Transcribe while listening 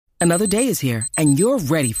Another day is here, and you're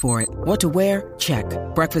ready for it. What to wear? Check.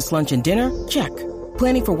 Breakfast, lunch, and dinner? Check.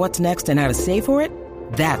 Planning for what's next and how to save for it?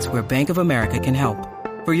 That's where Bank of America can help.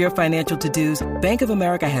 For your financial to-dos, Bank of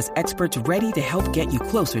America has experts ready to help get you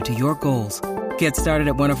closer to your goals. Get started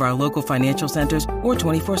at one of our local financial centers or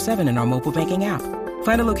 24/7 in our mobile banking app.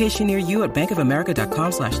 Find a location near you at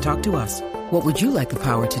bankofamerica.com/talktous. What would you like the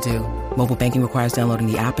power to do? Mobile banking requires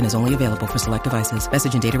downloading the app and is only available for select devices.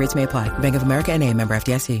 Message and data rates may apply. Bank of America N.A., member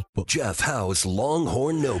FDIC. Jeff Howe's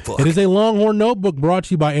Longhorn Notebook. It is a Longhorn Notebook brought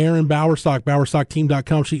to you by Erin Bowersock,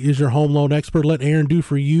 bowersockteam.com. She is your home loan expert. Let Erin do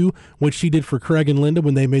for you what she did for Craig and Linda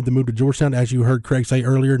when they made the move to Georgetown. As you heard Craig say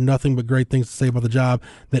earlier, nothing but great things to say about the job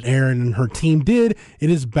that Erin and her team did. It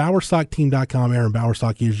is bowersockteam.com. Erin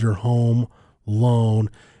Bowersock is your home loan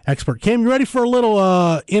expert. Cam, you ready for a little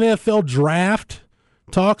NFL draft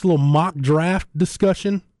talk, a little mock draft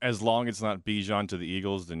discussion? As long as it's not Bijan to the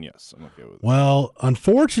Eagles, then yes, I'm okay with it. Well,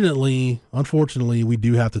 unfortunately, we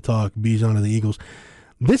do have to talk Bijan to the Eagles.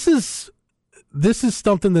 This is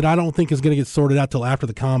something that I don't think is going to get sorted out till after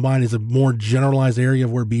the combine. Is a more generalized area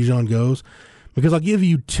of where Bijan goes, because I'll give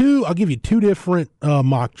you two different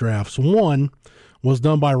mock drafts. One was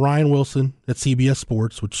done by Ryan Wilson at CBS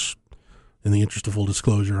Sports, which, in the interest of full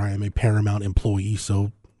disclosure, I am a Paramount employee,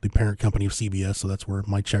 so the parent company of CBS, so that's where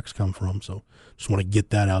my checks come from. So just want to get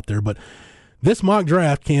that out there. But this mock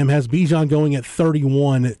draft, Cam, has Bijan going at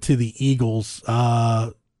 31 to the Eagles.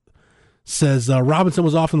 Says Robinson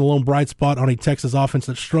was often the lone bright spot on a Texas offense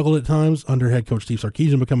that struggled at times under head coach Steve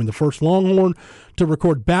Sarkisian, becoming the first Longhorn to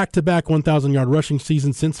record back-to-back 1,000-yard rushing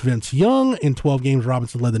season since Vince Young. In 12 games,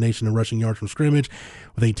 Robinson led the nation in rushing yards from scrimmage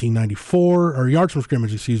with 1894, or yards from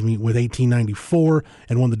scrimmage, with 1894,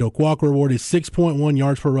 and won the Doak Walker Award. His 6.1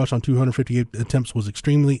 yards per rush on 258 attempts was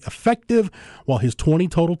extremely effective, while his 20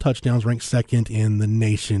 total touchdowns ranked second in the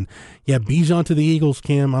nation. Yeah, Bijan to the Eagles,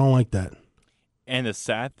 Cam, I don't like that. And the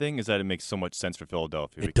sad thing is that it makes so much sense for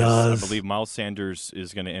Philadelphia. It does. I believe Miles Sanders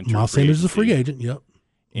is going to enter. Miles Sanders is a free agent, yep.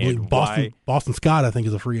 And Boston Scott, I think,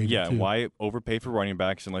 is a free agent, too. Yeah, why overpay for running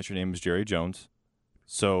backs unless your name is Jerry Jones?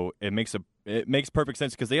 So it makes perfect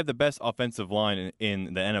sense because they have the best offensive line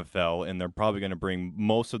in the NFL, and they're probably going to bring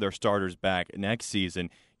most of their starters back next season.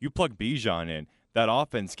 You plug Bijan in, that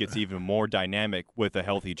offense gets even more dynamic with a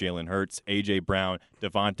healthy Jalen Hurts, A.J. Brown,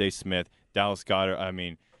 Devontae Smith, Dallas Goedert. I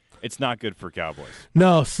mean, it's not good for Cowboys.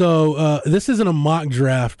 No, so this isn't a mock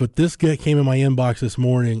draft, but this came in my inbox this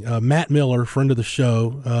morning. Matt Miller, friend of the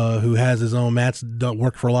show, who has his own. Matt's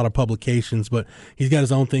worked for a lot of publications, but he's got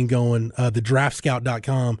his own thing going,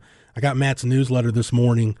 thedraftscout.com. I got Matt's newsletter this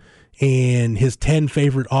morning, and his 10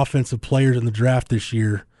 favorite offensive players in the draft this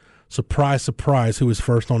year. Surprise, surprise, who was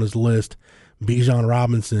first on his list? Bijan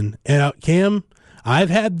Robinson. And Cam,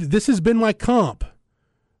 this has been my comp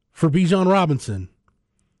for Bijan Robinson.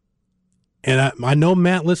 And I know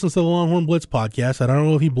Matt listens to the Longhorn Blitz podcast. I don't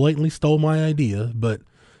know if he blatantly stole my idea, but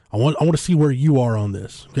I want to see where you are on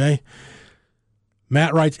this, okay?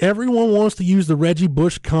 Matt writes, everyone wants to use the Reggie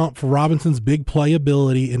Bush comp for Robinson's big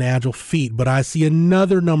playability and agile feet, but I see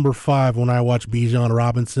another number 5 when I watch Bijan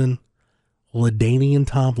Robinson, LaDainian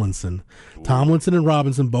Tomlinson. Tomlinson and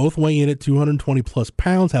Robinson both weigh in at 220-plus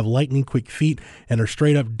pounds, have lightning-quick feet, and are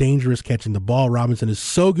straight-up dangerous catching the ball. Robinson is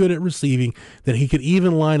so good at receiving that he could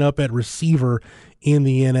even line up at receiver in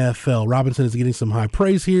the NFL. Robinson is getting some high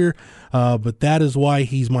praise here, but that is why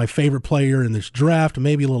he's my favorite player in this draft.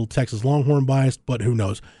 Maybe a little Texas Longhorn biased, but who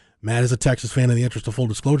knows? Matt is a Texas fan in the interest of full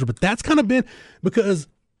disclosure, but that's kind of been because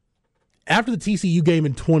after the TCU game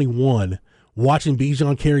in 21, watching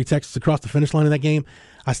Bijan carry Texas across the finish line in that game,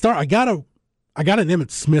 I got an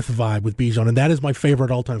Emmitt Smith vibe with Bijan, and that is my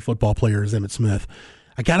favorite all-time football player is Emmitt Smith.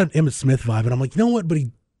 I got an Emmitt Smith vibe, and I'm like, you know what? But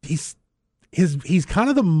he's kind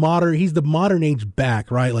of the modern age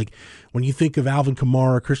back, right? Like when you think of Alvin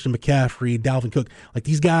Kamara, Christian McCaffrey, Dalvin Cook, like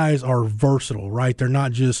these guys are versatile, right? They're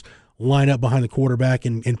not just line up behind the quarterback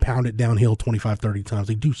and pound it downhill 25, 30 times.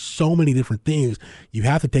 They do so many different things. You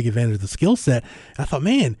have to take advantage of the skill set. And I thought,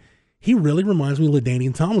 man, he really reminds me of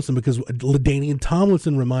LaDainian Tomlinson because LaDainian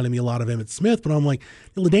Tomlinson reminded me a lot of Emmitt Smith, but I'm like,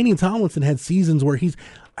 LaDainian Tomlinson had seasons where he's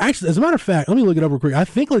actually, as a matter of fact, let me look it up real quick. I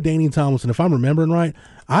think LaDainian Tomlinson, if I'm remembering right,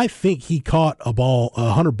 I think he caught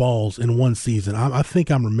 100 balls in one season. I think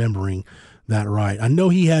I'm remembering that right. I know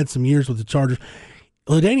he had some years with the Chargers.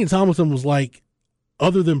 LaDainian Tomlinson was like,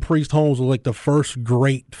 other than Priest Holmes, was like the first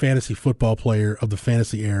great fantasy football player of the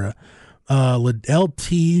fantasy era.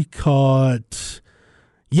 LT caught...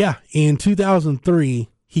 Yeah, in 2003,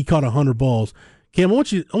 he caught 100 balls. Cam, I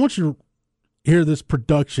want you to hear this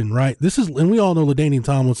production, right? And we all know LaDainian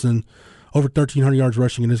Tomlinson, over 1,300 yards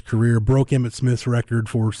rushing in his career, broke Emmitt Smith's record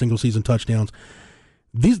for single-season touchdowns.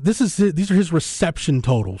 These are his reception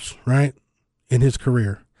totals, right, in his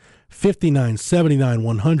career. 59, 79,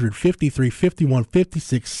 100, 53, 51,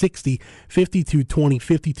 56, 60, 52, 20,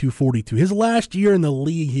 52, 42. His last year in the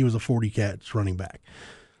league, he was a 40-catch running back.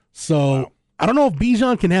 So wow. I don't know if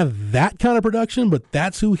Bijan can have that kind of production, but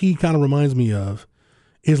that's who he kind of reminds me of,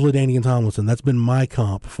 is LaDainian Tomlinson. That's been my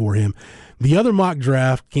comp for him. The other mock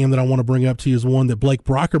draft, Cam, that I want to bring up to you is one that Blake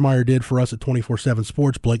Brockermeyer did for us at 24/7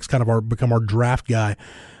 Sports. Blake's kind of become our draft guy.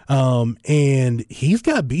 And he's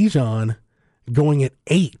got Bijan going at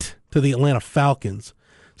 8 to the Atlanta Falcons.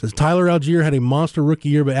 Says Tyler Algier had a monster rookie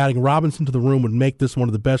year, but adding Robinson to the room would make this one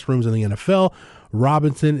of the best rooms in the NFL.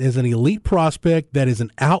 Robinson is an elite prospect that is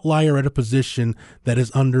an outlier at a position that is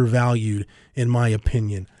undervalued, in my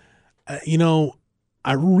opinion.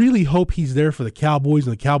 I really hope he's there for the Cowboys,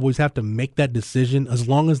 and the Cowboys have to make that decision as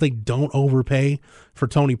long as they don't overpay for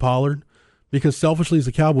Tony Pollard. Because selfishly, as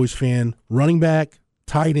a Cowboys fan, running back,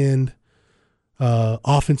 tight end,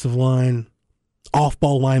 offensive line,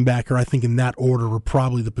 off-ball linebacker, I think in that order are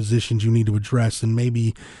probably the positions you need to address. And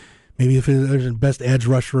maybe if there's a best edge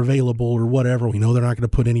rusher available or whatever, we know they're not going to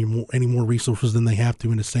put any more resources than they have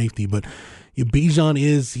to into safety. But Bijan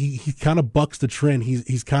he kind of bucks the trend.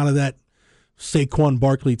 He's kind of that Saquon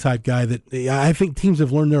Barkley type guy that I think teams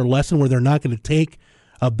have learned their lesson where they're not going to take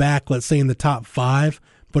a back, let's say in the top 5,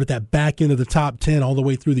 but at that back end of the top 10 all the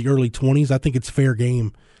way through the early 20s, I think it's fair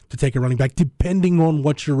game to take a running back, depending on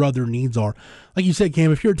what your other needs are. Like you said,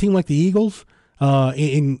 Cam, if you're a team like the Eagles,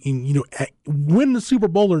 win the Super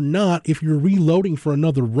Bowl or not, if you're reloading for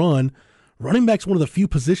another run, running back's one of the few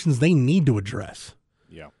positions they need to address.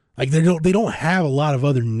 Yeah, like they don't have a lot of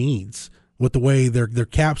other needs with the way their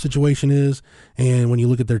cap situation is, and when you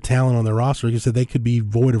look at their talent on their roster, like you said, they could be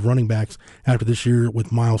void of running backs after this year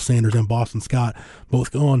with Miles Sanders and Boston Scott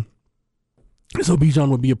both gone. So Bijan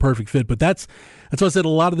would be a perfect fit, but that's why I said a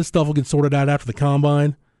lot of this stuff will get sorted out after the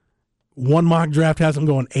combine. One mock draft has him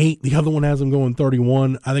going 8, the other one has him going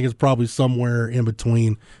 31. I think it's probably somewhere in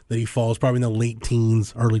between that he falls, probably in the late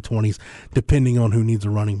teens, early 20s, depending on who needs a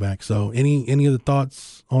running back. So any other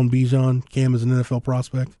thoughts on Bijan, Cam, as an NFL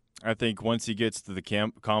prospect? I think once he gets to the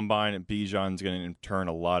combine, Bijan's going to turn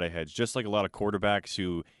a lot of heads, just like a lot of quarterbacks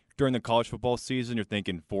who, during the college football season, you're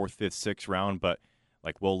thinking 4th, 5th, 6th round, but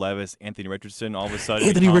like Will Levis, Anthony Richardson, all of a sudden.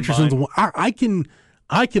 Anthony Richardson's one.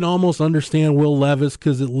 I can almost understand Will Levis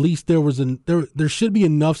because at least there should be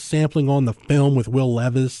enough sampling on the film with Will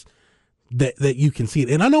Levis that you can see it.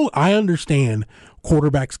 And I understand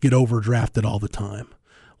quarterbacks get overdrafted all the time.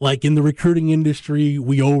 Like in the recruiting industry,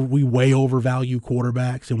 we way overvalue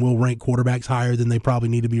quarterbacks, and we'll rank quarterbacks higher than they probably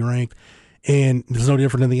need to be ranked. And it's no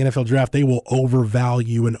different in the NFL draft. They will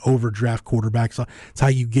overvalue and overdraft quarterbacks. It's how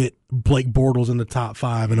you get Blake Bortles in the top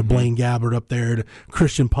 5 and a Blaine Gabbert up there, to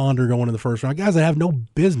Christian Ponder going in the first round. Guys that have no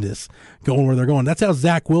business going where they're going. That's how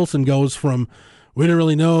Zach Wilson goes from, we didn't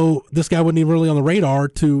really know, this guy wasn't even really on the radar,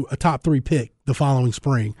 to a top 3 pick the following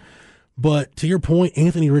spring. But to your point,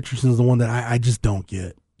 Anthony Richardson is the one that I just don't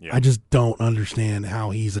get. Yeah. I just don't understand how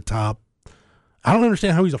he's a top. I don't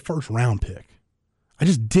understand how he's a first-round pick. I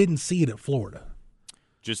just didn't see it at Florida.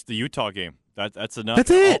 Just the Utah game. That's enough. That's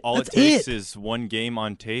it. All it takes is one game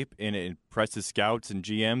on tape, and it impresses scouts and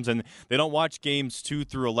GMs. And they don't watch games 2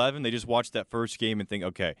 through 11. They just watch that first game and think,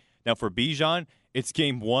 okay. Now for Bijan, it's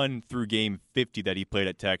game 1 through game 50 that he played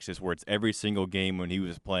at Texas, where it's every single game when he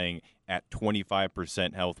was playing at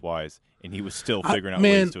 25% health-wise, and he was still figuring out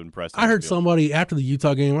ways to impress. I heard somebody, after the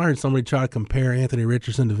Utah game, try to compare Anthony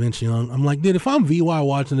Richardson to Vince Young. I'm like, dude, if I'm VY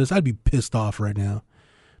watching this, I'd be pissed off right now.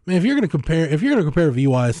 Man, if you're gonna compare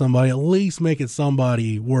VY to somebody, at least make it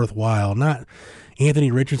somebody worthwhile, not Anthony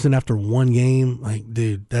Richardson after one game. Like,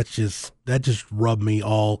 dude, that just rubbed me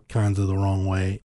all kinds of the wrong way.